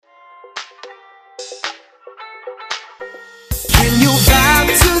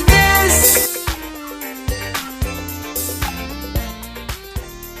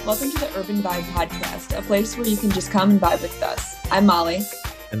Welcome to the Urban Vibe Podcast, a place where you can just come and vibe with us. I'm Molly.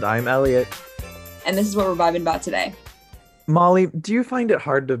 And I'm Elliot. And this is what we're vibing about today. Molly, do you find it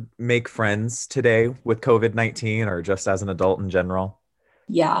hard to make friends today with COVID-19 or just as an adult in general?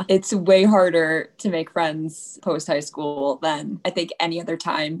 Yeah, it's way harder to make friends post-high school than I think any other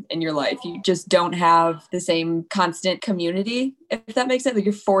time in your life. You just don't have the same constant community, if that makes sense. Like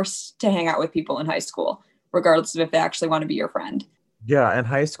you're forced to hang out with people in high school, regardless of if they actually want to be your friend. Yeah, in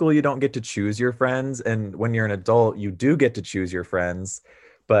high school, you don't get to choose your friends. And when you're an adult, you do get to choose your friends.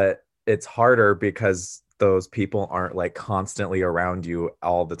 But it's harder because those people aren't like constantly around you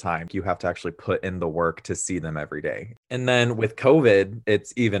all the time. You have to actually put in the work to see them every day. And then with COVID,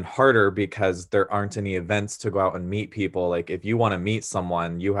 it's even harder because there aren't any events to go out and meet people. Like if you want to meet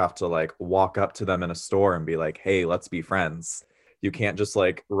someone, you have to like walk up to them in a store and be like, hey, let's be friends. You can't just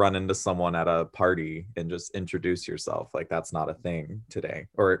like run into someone at a party and just introduce yourself. Like that's not a thing today,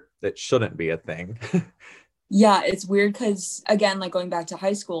 or it shouldn't be a thing. Yeah, it's weird because, again, like going back to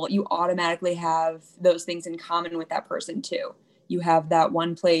high school, you automatically have those things in common with that person too. You have that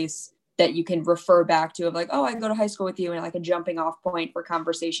one place that you can refer back to of like, oh, I go to high school with you, and like a jumping off point for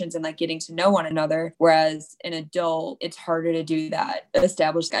conversations and like getting to know one another. Whereas an adult, it's harder to do that.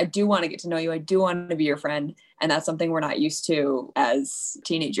 Established, I do want to get to know you. I do want to be your friend. And that's something we're not used to as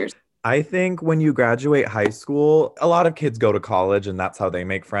teenagers. I think when you graduate high school, a lot of kids go to college and that's how they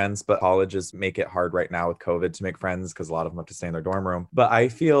make friends. But colleges make it hard right now with COVID to make friends because a lot of them have to stay in their dorm room. But I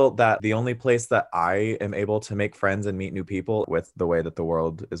feel that the only place that I am able to make friends and meet new people with the way that the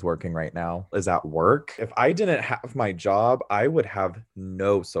world is working right now is at work. If I didn't have my job, I would have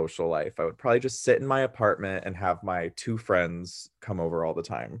no social life. I would probably just sit in my apartment and have my two friends come over all the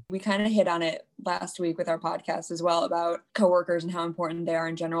time. We kind of hit on it last week with our podcast as well about coworkers and how important they are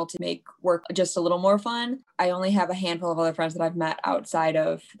in general to make work just a little more fun. I only have a handful of other friends that I've met outside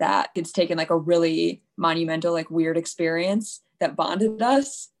of that. It's taken like a really monumental, like weird experience that bonded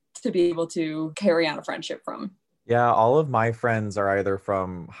us to be able to carry on a friendship from. Yeah, all of my friends are either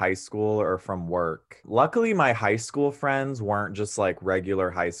from high school or from work. Luckily, my high school friends weren't just like regular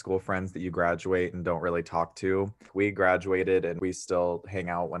high school friends that you graduate and don't really talk to. We graduated and we still hang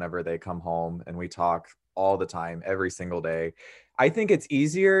out whenever they come home and we talk all the time, every single day. I think it's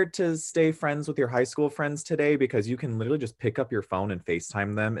easier to stay friends with your high school friends today because you can literally just pick up your phone and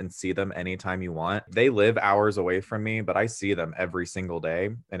FaceTime them and see them anytime you want. They live hours away from me, but I see them every single day.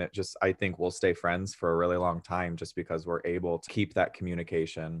 And I think we'll stay friends for a really long time just because we're able to keep that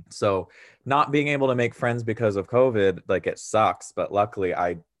communication. So not being able to make friends because of COVID, like it sucks, but luckily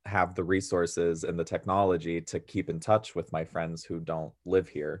I have the resources and the technology to keep in touch with my friends who don't live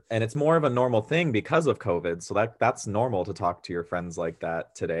here. And it's more of a normal thing because of COVID. So that's normal to talk to your friends like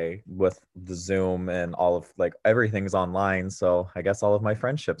that today with the Zoom and all of like everything's online. So I guess all of my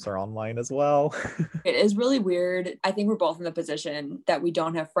friendships are online as well. It is really weird. I think we're both in the position that we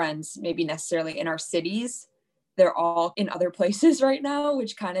don't have friends maybe necessarily in our cities. They're all in other places right now,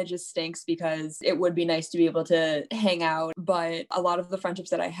 which kind of just stinks because it would be nice to be able to hang out. But a lot of the friendships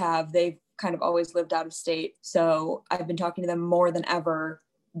that I have, they've kind of always lived out of state. So I've been talking to them more than ever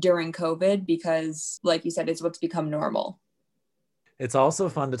during COVID because, like you said, it's what's become normal. It's also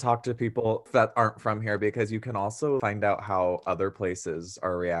fun to talk to people that aren't from here because you can also find out how other places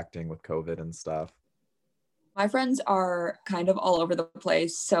are reacting with COVID and stuff. My friends are kind of all over the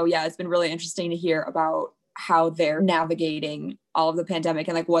place. So yeah, it's been really interesting to hear about how they're navigating all of the pandemic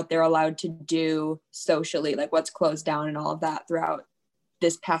and like what they're allowed to do socially, like what's closed down and all of that throughout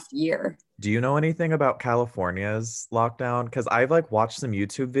this past year. Do you know anything about California's lockdown? Because I've like watched some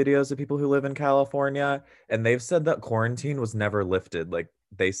YouTube videos of people who live in California and they've said that quarantine was never lifted. Like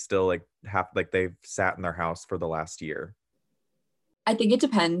they still they've sat in their house for the last year. I think it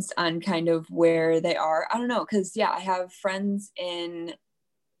depends on kind of where they are. I don't know, because yeah, I have friends in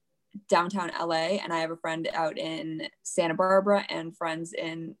downtown LA and I have a friend out in Santa Barbara and friends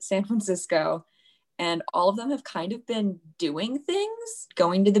in San Francisco, and all of them have kind of been doing things,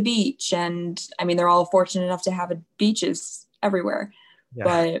 going to the beach, and I mean they're all fortunate enough to have beaches everywhere. Yeah.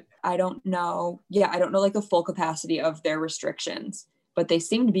 But I don't know like the full capacity of their restrictions, but they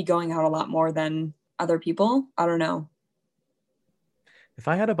seem to be going out a lot more than other people. I don't know. If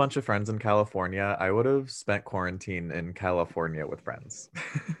I had a bunch of friends in California, I would have spent quarantine in California with friends.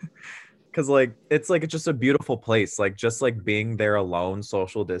 Because it's just a beautiful place. Like just like being there alone,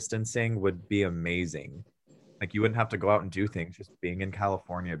 social distancing would be amazing. Like you wouldn't have to go out and do things. Just being in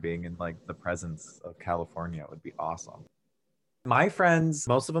California, being in like the presence of California would be awesome. My friends,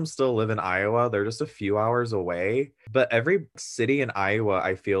 most of them still live in Iowa. They're just a few hours away. But every city in Iowa,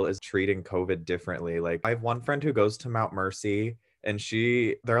 I feel, is treating COVID differently. Like I have one friend who goes to Mount Mercy and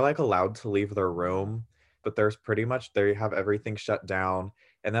they're like allowed to leave their room, but there's pretty much they have everything shut down.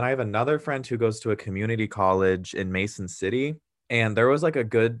 And then I have another friend who goes to a community college in Mason City, and there was like a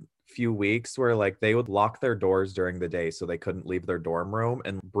good few weeks where like they would lock their doors during the day so they couldn't leave their dorm room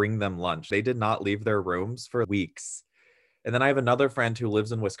and bring them lunch. They did not leave their rooms for weeks. And then I have another friend who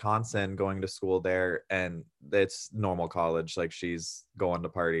lives in Wisconsin going to school there, and it's normal college. Like she's going to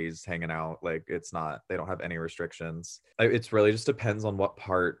parties, hanging out. Like it's not, they don't have any restrictions. It's really just depends on what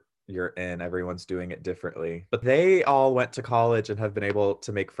part you're in. Everyone's doing it differently. But they all went to college and have been able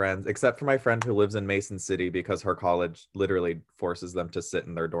to make friends, except for my friend who lives in Mason City because her college literally forces them to sit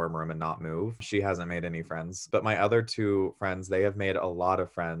in their dorm room and not move. She hasn't made any friends. But my other two friends, they have made a lot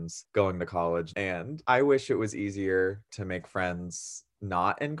of friends going to college. And I wish it was easier to make friends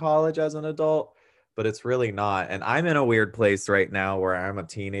not in college as an adult, but it's really not. And I'm in a weird place right now where I'm a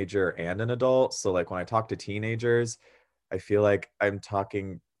teenager and an adult. So like when I talk to teenagers, I feel like I'm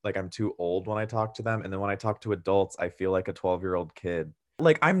talking like I'm too old when I talk to them. And then when I talk to adults, I feel like a 12-year-old kid.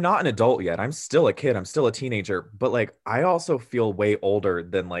 Like I'm not an adult yet. I'm still a kid. I'm still a teenager, but like I also feel way older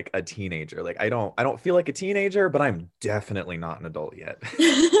than like a teenager. Like I don't feel like a teenager, but I'm definitely not an adult yet.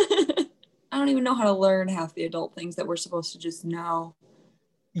 I don't even know how to learn half the adult things that we're supposed to just know.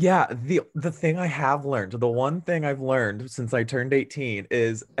 Yeah, the thing I have learned, the one thing I've learned since I turned 18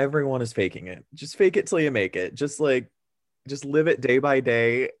 is everyone is faking it. Just fake it till you make it. Just live it day by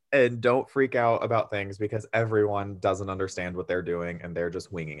day and don't freak out about things because everyone doesn't understand what they're doing and they're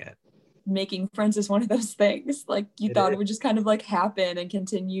just winging it. Making friends is one of those things. Like you It thought is. it would just kind of like happen and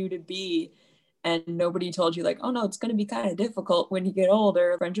continue to be. And nobody told you like, oh no, it's going to be kind of difficult when you get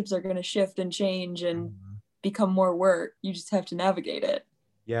older. Friendships are going to shift and change and Mhm. become more work. You just have to navigate it.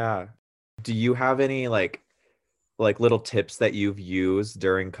 Yeah. Do you have any like little tips that you've used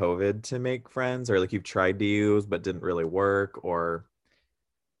during COVID to make friends or like you've tried to use but didn't really work or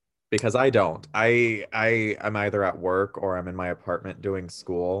because I don't. I'm either at work or I'm in my apartment doing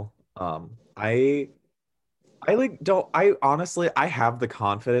school. I like don't I honestly I have the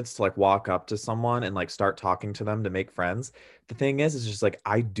confidence to like walk up to someone and like start talking to them to make friends. The thing is just like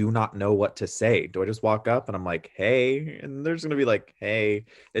I do not know what to say. Do I just walk up and I'm like, "Hey," and they're just going to be like, "Hey."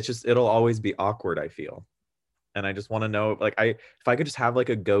 It's just it'll always be awkward, I feel. And I just want to know like I if I could just have like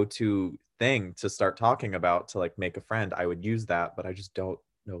a go-to thing to start talking about to like make a friend, I would use that, but I just don't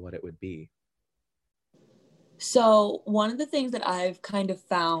know what it would be. So, one of the things that I've kind of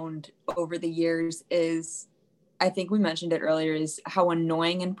found over the years is I think we mentioned it earlier is how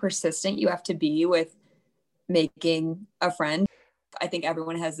annoying and persistent you have to be with making a friend. I think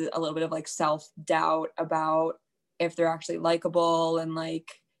everyone has a little bit of like self doubt about if they're actually likable and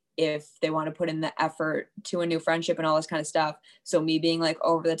like if they want to put in the effort to a new friendship and all this kind of stuff. So, me being like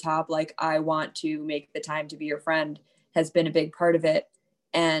over the top, like, I want to make the time to be your friend has been a big part of it.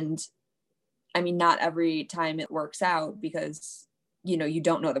 And I mean, not every time it works out because, you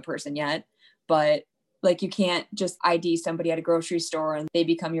don't know the person yet, but like you can't just ID somebody at a grocery store and they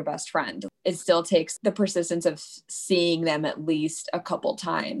become your best friend. It still takes the persistence of seeing them at least a couple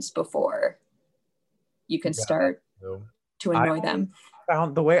times before you can Yeah, that's start true. to I annoy always them.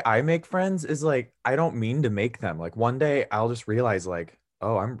 found the way I make friends is like I don't mean to make them. Like one day I'll just realize like,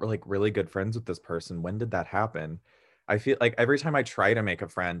 oh, I'm like really good friends with this person. When did that happen? I feel like every time I try to make a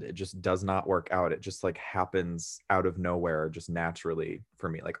friend, it just does not work out. It just like happens out of nowhere, just naturally for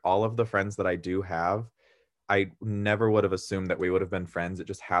me. Like all of the friends that I do have, I never would have assumed that we would have been friends. It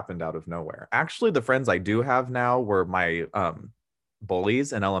just happened out of nowhere. Actually, the friends I do have now were my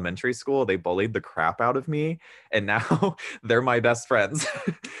bullies in elementary school. They bullied the crap out of me, and now they're my best friends,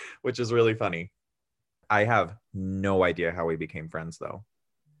 which is really funny. I have no idea how we became friends though.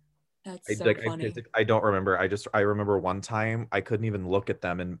 That's so funny. I don't remember. I remember one time I couldn't even look at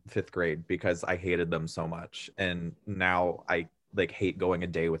them in fifth grade because I hated them so much, and now I like hate going a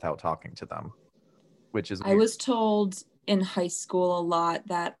day without talking to them, which is I weird. was told in high school a lot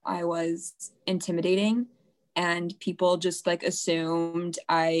that I was intimidating and people just like assumed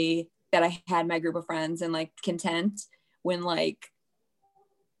I had my group of friends and like content when like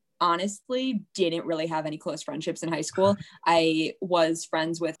honestly didn't really have any close friendships in high school. I was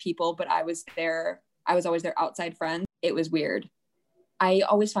friends with people, but I was always their outside friend. It was weird. I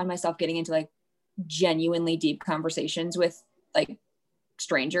always find myself getting into like genuinely deep conversations with like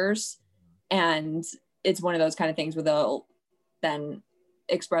strangers. And it's one of those kind of things where they'll then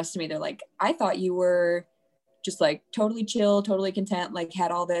express to me, they're like, I thought you were just like totally chill, totally content, like had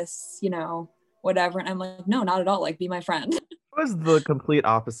all this, whatever. And I'm like, no, not at all. Like, be my friend. Was the complete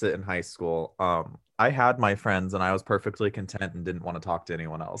opposite in high school. I had my friends and I was perfectly content and didn't want to talk to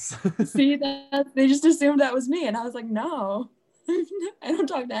anyone else. See that? They just assumed that was me. And I was like, no. I don't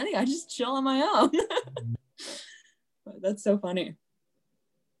talk to any. I just chill on my own. But that's so funny.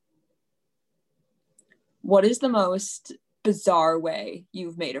 What is the most bizarre way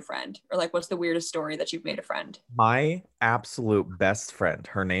you've made a friend? Or like, what's the weirdest story that you've made a friend? My absolute best friend,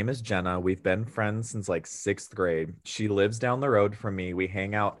 her name is Jenna. We've been friends since like 6th grade. She lives down the road from me. We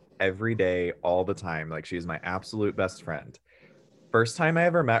hang out every day, all the time. Like, she's my absolute best friend. First time I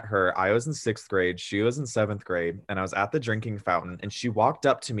ever met her, I was in 6th grade. She was in 7th grade, and I was at the drinking fountain, and she walked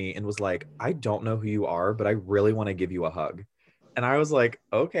up to me and was like, I don't know who you are, but I really want to give you a hug. And I was like,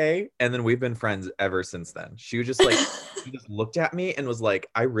 okay. And then we've been friends ever since then. She was just like, she just looked at me and was like,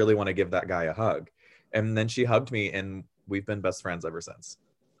 I really want to give that guy a hug. And then she hugged me, and we've been best friends ever since.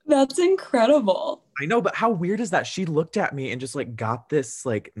 That's incredible. I know, but how weird is that? She looked at me and just like got this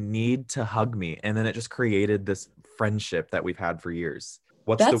like need to hug me. And then it just created this friendship that we've had for years.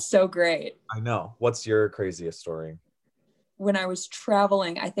 That's so great. I know. What's your craziest story? When I was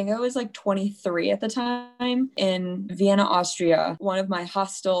traveling, I think I was like 23 at the time in Vienna, Austria. One of my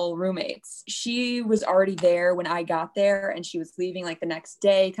hostel roommates, she was already there when I got there, and she was leaving like the next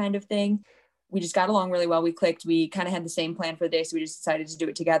day kind of thing. We just got along really well. We clicked. We kind of had the same plan for the day, so we just decided to do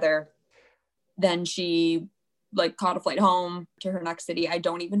it together. Then she like caught a flight home to her next city. I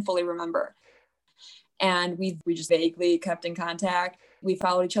don't even fully remember. And we just vaguely kept in contact. We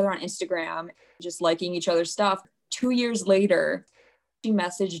followed each other on Instagram, just liking each other's stuff. 2 years later, she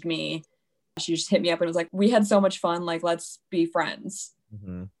messaged me. She just hit me up and was like, we had so much fun. Like, let's be friends.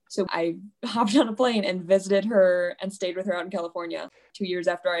 Mm-hmm. So I hopped on a plane and visited her and stayed with her out in California 2 years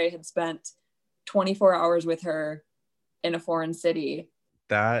after I had spent 24 hours with her in a foreign city.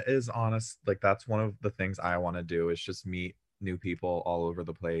 That is honest. Like, that's one of the things I want to do, is just meet new people all over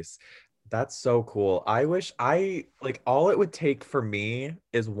the place. That's so cool. I wish all it would take for me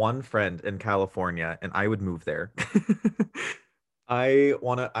is one friend in California, and I would move there. I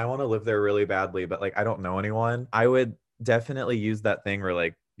want to live there really badly, but like, I don't know anyone. I would definitely use that thing where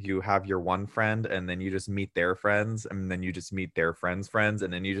like you have your one friend, and then you just meet their friends, and then you just meet their friends' friends,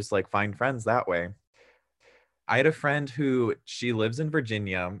 and then you just like find friends that way. I had a friend who, she lives in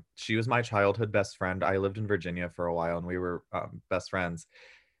Virginia. She was my childhood best friend. I lived in Virginia for a while, and we were best friends.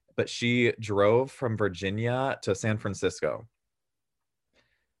 But she drove from Virginia to San Francisco.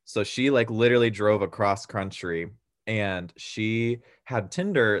 So she like literally drove across country, and she had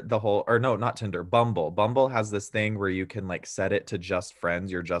Tinder not Tinder, Bumble. Bumble has this thing where you can like set it to just friends.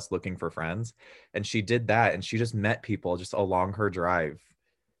 You're just looking for friends. And she did that, and she just met people just along her drive.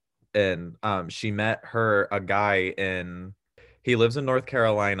 And she met a guy he lives in North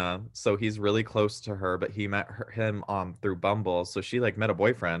Carolina, so he's really close to her, but he met him through Bumble. So she like met a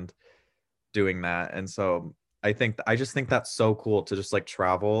boyfriend doing that. And so I just think that's so cool to just like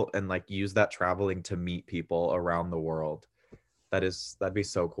travel and like use that traveling to meet people around the world. That'd be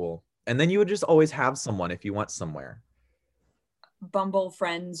so cool. And then you would just always have someone if you went somewhere. Bumble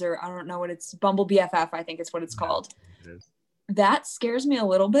Friends, or I don't know what it's, Bumble BFF, I think it's what it's called. It is. That scares me a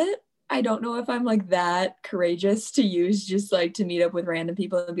little bit. I don't know if I'm like that courageous to use just like to meet up with random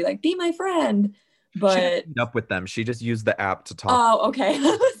people and be like, be my friend. But she didn't meet up with them. She just used the app to talk. Oh, okay. I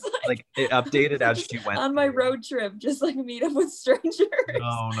was like it updated as she went on my road trip, just like meet up with strangers.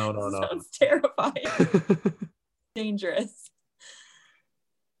 No. Sounds terrifying. Dangerous.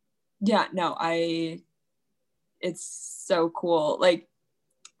 Yeah, no, it's so cool. Like,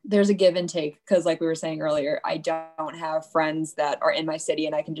 there's a give and take, because like we were saying earlier, I don't have friends that are in my city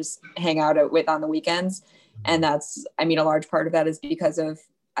and I can just hang out with on the weekends. And a large part of that is because of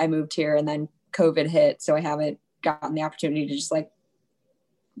I moved here and then COVID hit. So I haven't gotten the opportunity to just like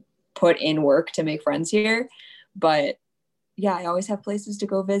put in work to make friends here. But yeah, I always have places to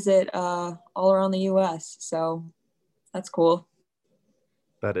go visit all around the US. So that's cool.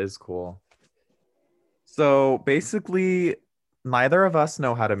 That is cool. So basically, neither of us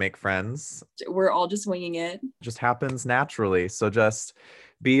know how to make friends. We're all just winging it. Just happens naturally. So just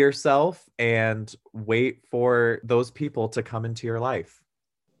be yourself and wait for those people to come into your life.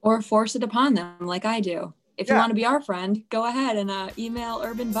 Or force it upon them like I do. If you want to be our friend, go ahead and email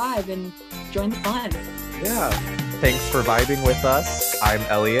Urban Vibe and join the fun. Yeah. Thanks for vibing with us. I'm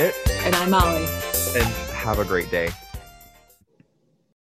Elliot. And I'm Molly. And have a great day.